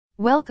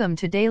Welcome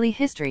to Daily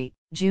History,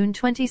 June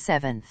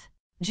 27th.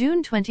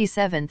 June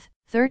 27th,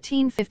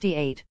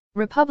 1358,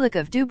 Republic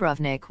of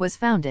Dubrovnik was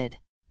founded.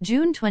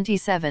 June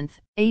 27th,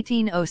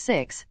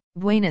 1806,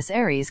 Buenos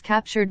Aires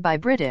captured by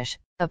British,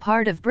 a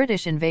part of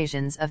British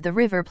invasions of the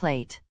River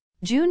Plate.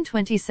 June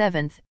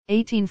 27th,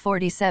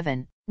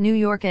 1847, New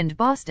York and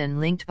Boston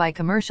linked by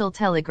commercial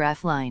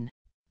telegraph line.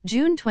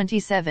 June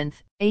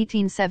 27th,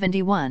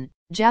 1871,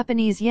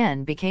 Japanese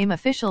yen became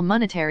official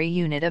monetary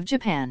unit of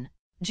Japan.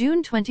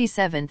 June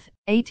 27,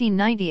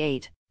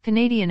 1898,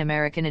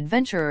 Canadian-American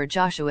adventurer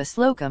Joshua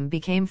Slocum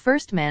became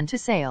first man to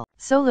sail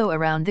solo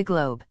around the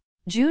globe.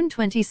 June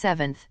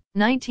 27,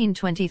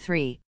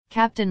 1923,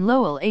 Captain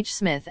Lowell H.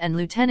 Smith and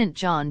Lieutenant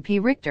John P.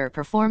 Richter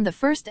performed the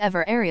first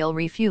ever aerial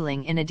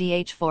refueling in a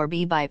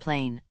DH-4B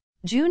biplane.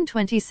 June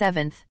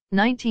 27,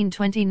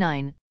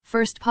 1929,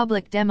 first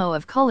public demo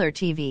of color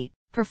TV,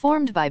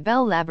 performed by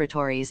Bell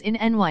Laboratories in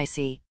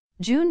NYC.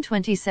 June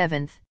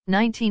 27,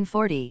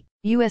 1940,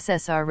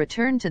 USSR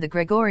returned to the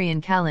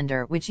Gregorian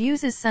calendar, which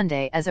uses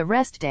Sunday as a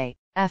rest day,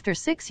 after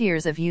 6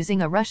 years of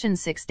using a Russian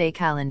 6-day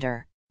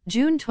calendar.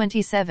 June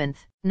 27,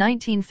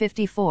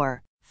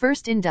 1954,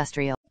 first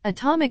industrial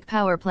atomic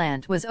power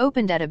plant was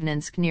opened at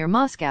Obninsk near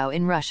Moscow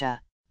in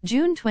Russia.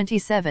 June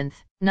 27,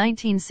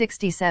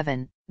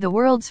 1967, the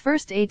world's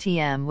first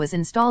ATM was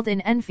installed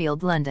in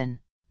Enfield, London.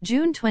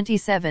 June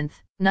 27,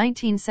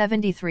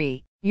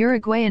 1973,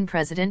 Uruguayan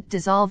president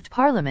dissolved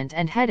parliament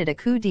and headed a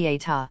coup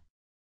d'état.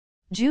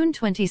 June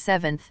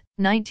 27,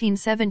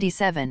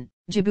 1977,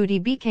 Djibouti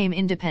became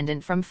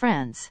independent from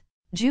France.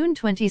 June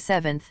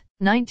 27,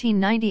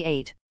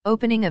 1998,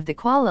 opening of the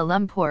Kuala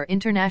Lumpur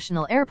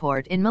International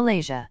Airport in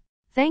Malaysia.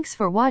 Thanks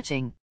for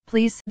watching.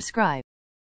 Please subscribe.